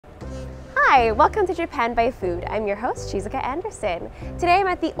Hi, welcome to Japan by Food. I'm your host, Shizuka Anderson. Today I'm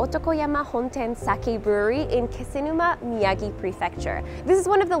at the Otokoyama Honten Sake Brewery in Kesennuma, Miyagi Prefecture. This is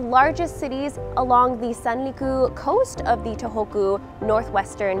one of the largest cities along the Sanriku coast of the Tohoku,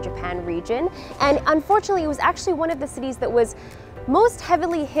 northwestern Japan region. And unfortunately, it was actually one of the cities that was most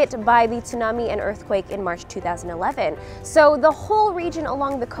heavily hit by the tsunami and earthquake in March 2011. So the whole region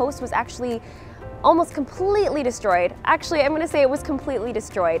along the coast was actually almost completely destroyed. Actually, I'm going to say it was completely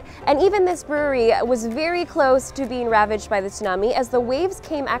destroyed. And even this brewery was very close to being ravaged by the tsunami, as the waves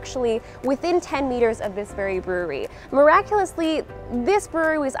came actually within 10 meters of this very brewery. Miraculously, this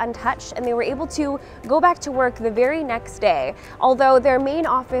brewery was untouched and they were able to go back to work the very next day, although their main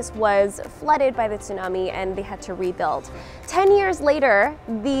office was flooded by the tsunami and they had to rebuild. 10 years later,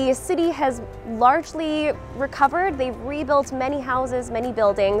 the city has largely recovered. They've rebuilt many houses, many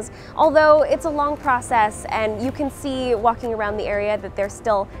buildings, although it's a long process, and you can see walking around the area that they're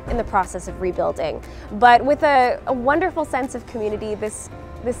still in the process of rebuilding. But with a wonderful sense of community, this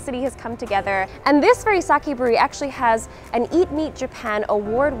city has come together. And this very sake brewery actually has an Eat Meet Japan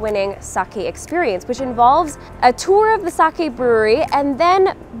award-winning sake experience, which involves a tour of the sake brewery and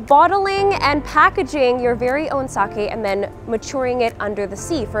then bottling and packaging your very own sake and then maturing it under the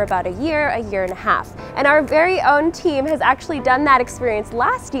sea for about a year and a half. And our very own team has actually done that experience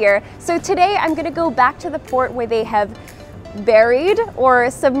last year. So today I'm going to go back to the port where they have buried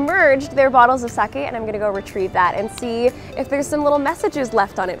or submerged their bottles of sake, and I'm going to go retrieve that and see if there's some little messages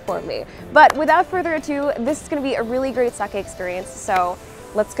left on it for me. But without further ado, this is going to be a really great sake experience, so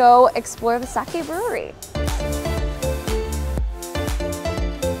let's go explore the sake brewery.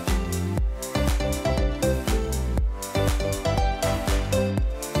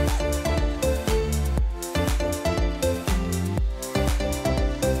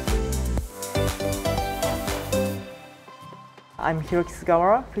 I'm Hiroki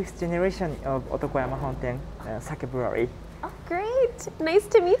Sugawara, 5th generation of Otokoyama Honten Sake Brewery. Oh, great! Nice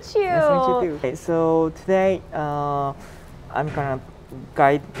to meet you. Nice to meet you too. Okay, so today I'm gonna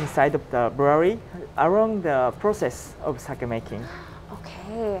guide inside of the brewery along the process of sake making.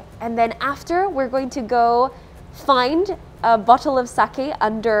 Okay, and then after we're going to go find a bottle of sake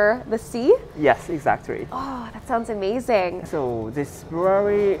under the sea? Yes, exactly. Oh, that sounds amazing. So this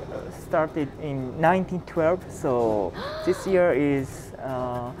brewery started in 1912, so this year is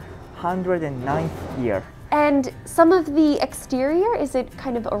 109th year. And some of the exterior, is it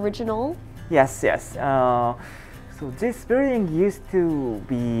kind of original? Yes, yes. So this building used to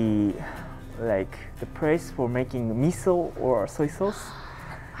be like the place for making miso or soy sauce.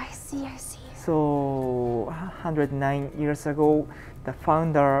 I see, I see. So 109 years ago, the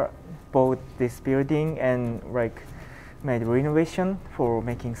founder bought this building and made renovation for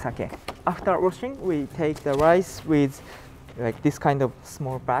making sake. After washing, we take the rice with this kind of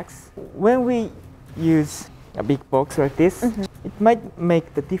small bags. When we use a big box like this, it might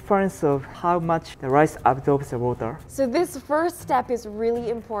make the difference of how much the rice absorbs the water. So this first step is really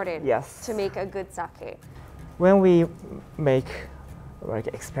important, yes, to make a good sake. When we make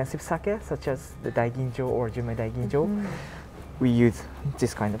expensive sake, such as the daiginjo or jume daiginjo, we use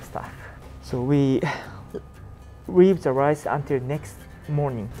this kind of stuff. So we leave the rice until next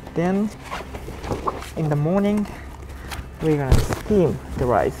morning. Then in the morning, we're gonna steam the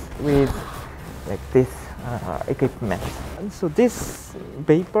rice with this equipment. And so this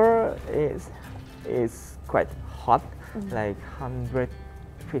vapor is quite hot, like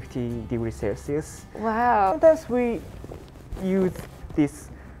 150 degrees Celsius. Wow. Sometimes we use this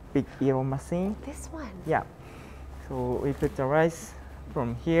big yellow machine. This one? Yeah. So we put the rice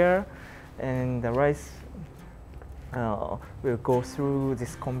from here, and the rice will go through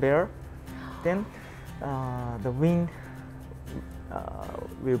this conveyor. Then the wind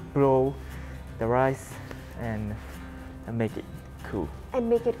will blow the rice and make it cool. And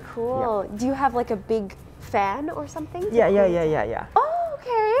make it cool. Yeah. Do you have like a big fan or something? Yeah. Oh,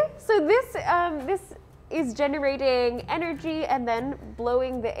 okay. So this is generating energy and then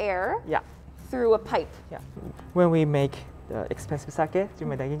blowing the air through a pipe. Yeah. When we make the expensive sake,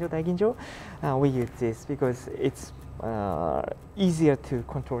 jume daiginjo, we use this because it's easier to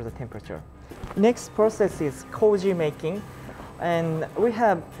control the temperature. Next process is koji making, and we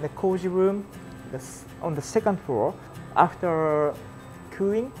have the koji room on the second floor. After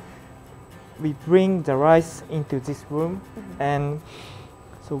cooling, we bring the rice into this room, and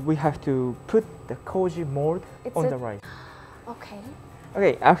so we have to put the koji mold on the rice. Okay.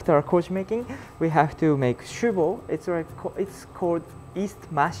 Okay, after koji making, we have to make shubo. It's called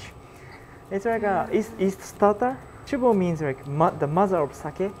yeast mash. It's like a yeast starter. Shubo means the mother of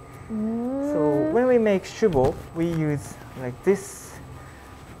sake. So when we make shubo, we use this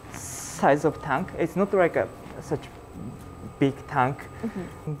size of tank. It's not like a such big tank.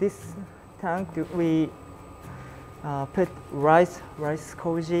 In this tank, we put rice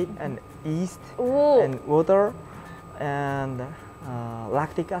koji, and yeast, and water, and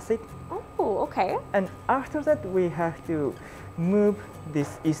lactic acid. Oh, okay. And after that, we have to move this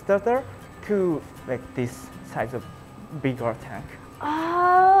yeast starter to like this size of bigger tank.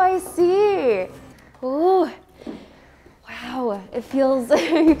 Oh, I see. Oh, wow. It feels,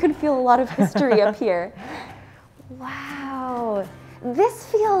 you can feel a lot of history up here. Wow. This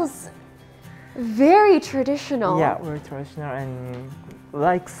feels very traditional. Yeah, very traditional and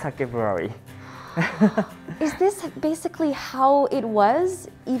like sake brewery. Is this basically how it was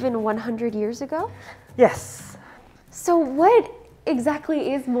even 100 years ago? Yes. So what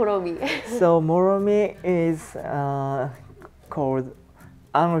exactly is moromi? So moromi is called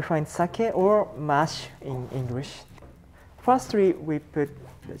unrefined sake or mash in English. Firstly, we put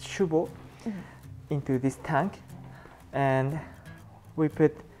the shubo into this tank, and we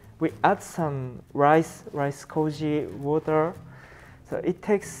add some rice koji, water. So it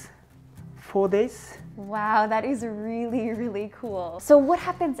takes 4 days. Wow, that is really, really cool. So what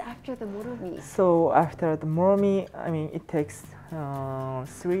happens after the moromi? So after the moromi, I mean, it takes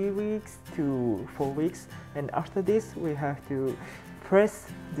 3 weeks to 4 weeks, and after this, we have to press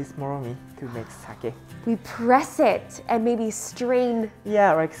this moromi to make sake. We press it and maybe strain.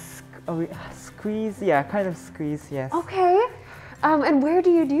 Yeah, like we squeeze. Yeah, kind of squeeze. Yes. Okay. And where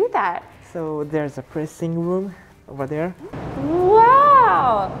do you do that? So there's a pressing room over there.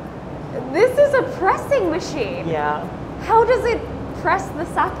 Wow! This is a pressing machine. Yeah. How does it press the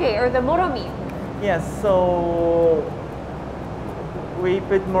sake or the moromi? Yes. So we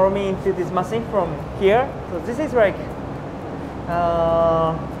put moromi into this machine from here. So this is like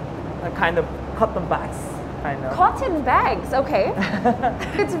a kind of cotton bags. Kind of. Cotton bags, okay.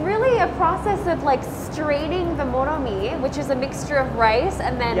 It's really a process of like straining the moromi, which is a mixture of rice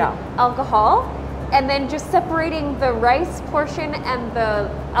and then alcohol, and then just separating the rice portion and the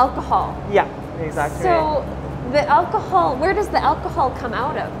alcohol. Yeah, exactly. So the alcohol, where does the alcohol come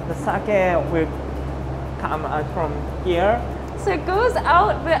out of? The sake will come out from here. So it goes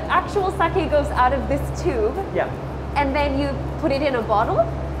out, the actual sake goes out of this tube. Yeah. And then you put it in a bottle?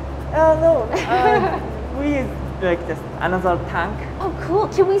 No. We use like just another tank. Oh, cool.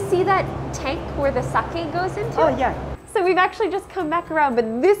 Can we see that tank where the sake goes into? Oh, yeah. So we've actually just come back around, but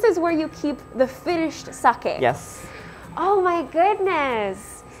this is where you keep the finished sake. Yes. Oh my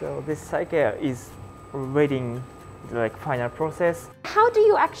goodness. So this sake is waiting like final process. How do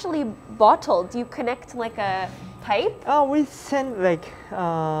you actually bottle? Do you connect like a pipe? We send like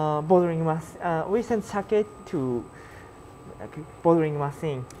bottling we send sake to like bottling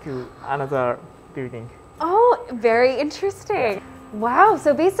machine to another building. Oh, very interesting. Wow,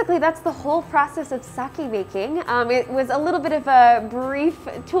 so basically that's the whole process of sake making. It was a little bit of a brief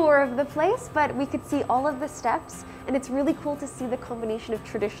tour of the place, but we could see all of the steps, and it's really cool to see the combination of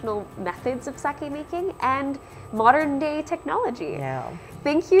traditional methods of sake making and modern day technology. Yeah.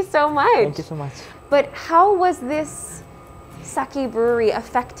 Thank you so much. Thank you so much. But how was this sake brewery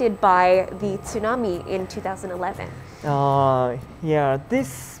affected by the tsunami in 2011? Yeah,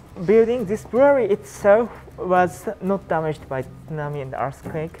 this brewery itself was not damaged by tsunami and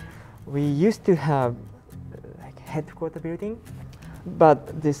earthquake. We used to have like headquarter building,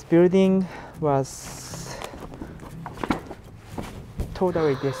 but this building was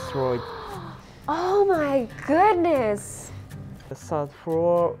totally destroyed. Oh my goodness! The third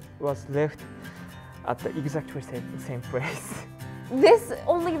floor was left at the exactly same place. This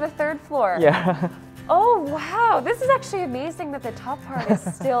only the third floor? Yeah. Oh wow, this is actually amazing that the top part is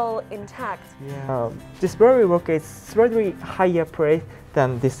still intact. Yeah. This brewery locates slightly higher place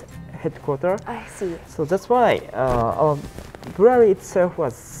than this headquarter. I see. So that's why our brewery itself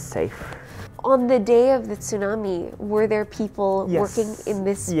was safe. On the day of the tsunami, were there people working in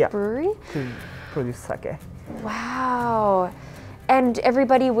this brewery? To produce sake. Wow. And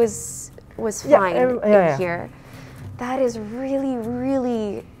everybody was fine in here. That is really,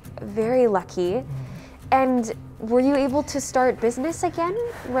 really very lucky. And were you able to start business again,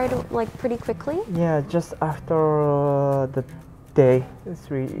 like pretty quickly? Yeah, just after the day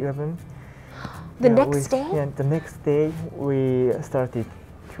 3/11. The next day? Yeah, the next day we started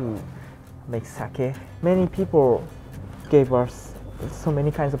to make sake. Many people gave us so many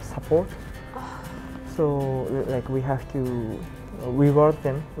kinds of support. So like we have to reward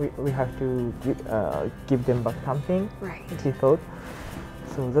them. We have to give them back something. Right. He thought.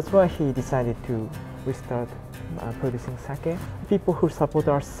 So that's why he decided to restart producing sake. People who support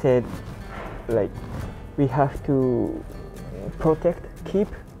us said, like, we have to keep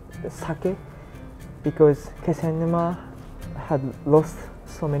sake, because Kesennuma had lost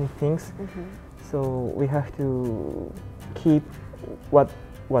so many things. So we have to keep what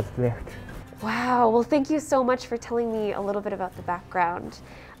was left. Wow, well, thank you so much for telling me a little bit about the background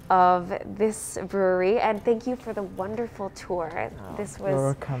of this brewery, and thank you for the wonderful tour. This was, you're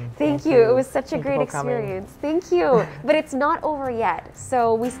welcome. Thank you. It was such a great experience. Thank you. But it's not over yet.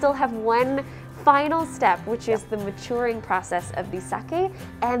 So we still have one final step, which is the maturing process of the sake,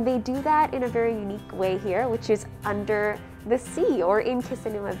 and they do that in a very unique way here, which is under the sea or in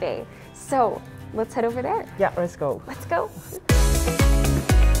Kesennuma Bay. So let's head over there. Yeah, let's go. Let's go.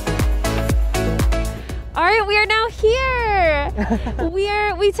 All right, we are now here.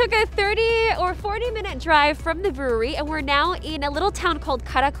 We took a 30 or 40-minute drive from the brewery, and we're now in a little town called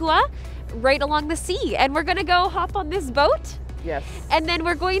Karakua, right along the sea. And we're gonna go hop on this boat. Yes. And then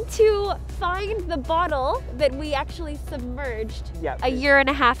we're going to find the bottle that we actually submerged a year and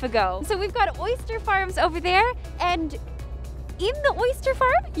a half ago. So we've got oyster farms over there, and in the oyster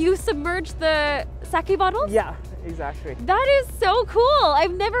farm, you submerge the sake bottles? Yeah, exactly. That is so cool.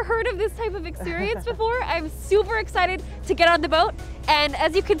 I've never heard of this type of experience before. I'm super excited to get on the boat. And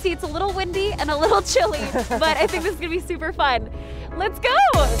as you can see, it's a little windy and a little chilly, but I think this is gonna be super fun. Let's go.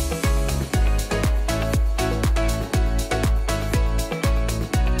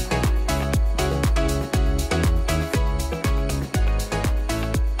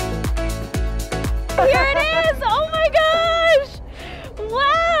 Here it is! Oh my gosh!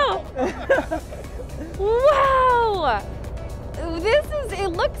 Wow! Wow! It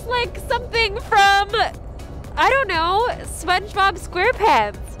looks like something from, I don't know, SpongeBob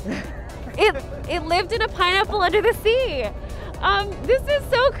SquarePants. It lived in a pineapple under the sea. This is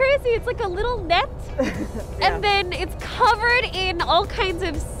so crazy. It's like a little net, and then it's covered in all kinds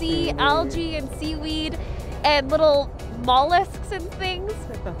of sea algae and seaweed and little mollusks and things.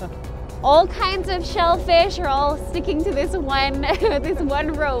 All kinds of shellfish are all sticking to this one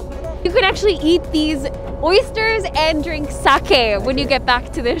rope. You can actually eat these oysters and drink sake when you get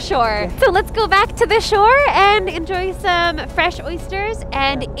back to the shore. So let's go back to the shore and enjoy some fresh oysters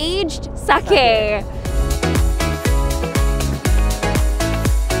and aged sake.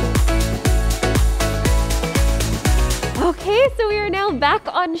 Okay, so we are now back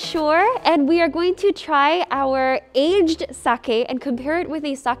on shore, and we are going to try our aged sake and compare it with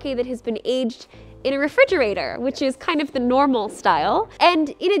a sake that has been aged in a refrigerator, which is kind of the normal style. And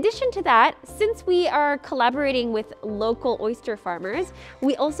in addition to that, since we are collaborating with local oyster farmers,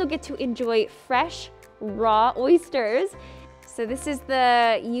 we also get to enjoy fresh, raw oysters. So this is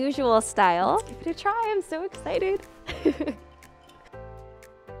the usual style. Let's give it a try. I'm so excited. It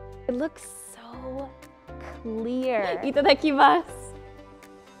looks so clear. Itadakimasu.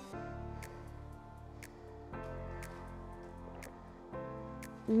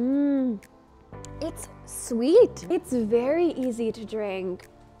 It's sweet. It's very easy to drink.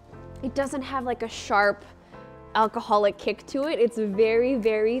 It doesn't have like a sharp alcoholic kick to it. It's very,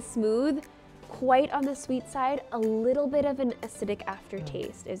 very smooth, quite on the sweet side, a little bit of an acidic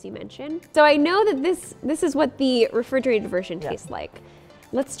aftertaste, as you mentioned. So I know that this is what the refrigerated version tastes like.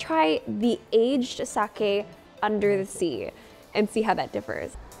 Let's try the aged sake under the sea and see how that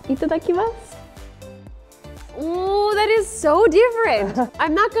differs. Itadakimasu. Oh, that is so different.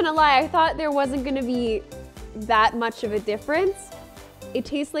 I'm not gonna lie, I thought there wasn't gonna be that much of a difference. It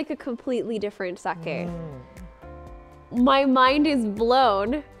tastes like a completely different sake. My mind is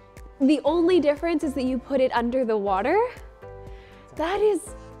blown. The only difference is that you put it under the water.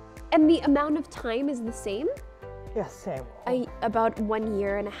 And the amount of time is the same? Yes, same. About 1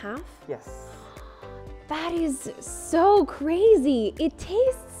 year and a half? Yes. That is so crazy. It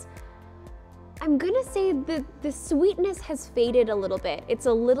tastes, I'm gonna say that the sweetness has faded a little bit. It's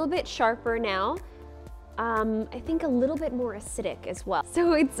a little bit sharper now. I think a little bit more acidic as well.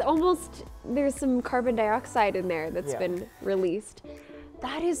 So it's almost, there's some carbon dioxide in there that's been released.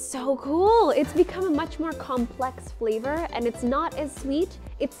 That is so cool. It's become a much more complex flavor, and it's not as sweet.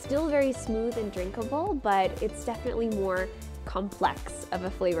 It's still very smooth and drinkable, but it's definitely more complex of a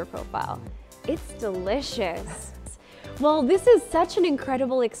flavor profile. It's delicious. Well, this is such an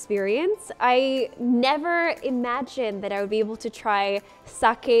incredible experience. I never imagined that I would be able to try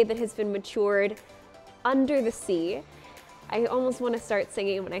sake that has been matured under the sea. I almost want to start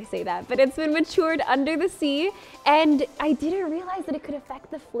singing when I say that, but it's been matured under the sea, and I didn't realize that it could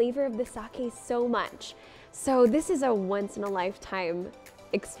affect the flavor of the sake so much. So this is a once-in-a-lifetime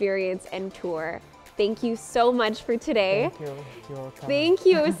experience and tour. Thank you so much for today. Thank you. You're welcome. Thank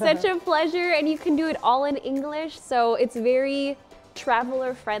you. It was such a pleasure, and you can do it all in English, so it's very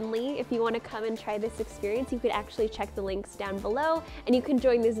traveler friendly. If you want to come and try this experience, you could actually check the links down below and you can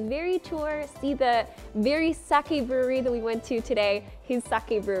join this very tour, see the very sake brewery that we went to today, his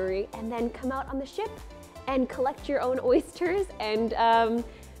sake brewery, and then come out on the ship and collect your own oysters. And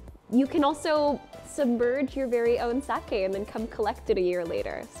you can also submerge your very own sake and then come collect it a year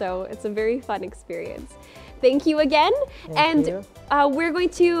later. So it's a very fun experience. Thank you again. Thank you. We're going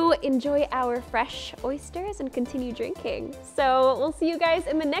to enjoy our fresh oysters and continue drinking. So we'll see you guys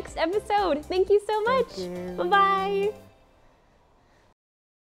in the next episode. Thank you so much. Thank you. Bye-bye.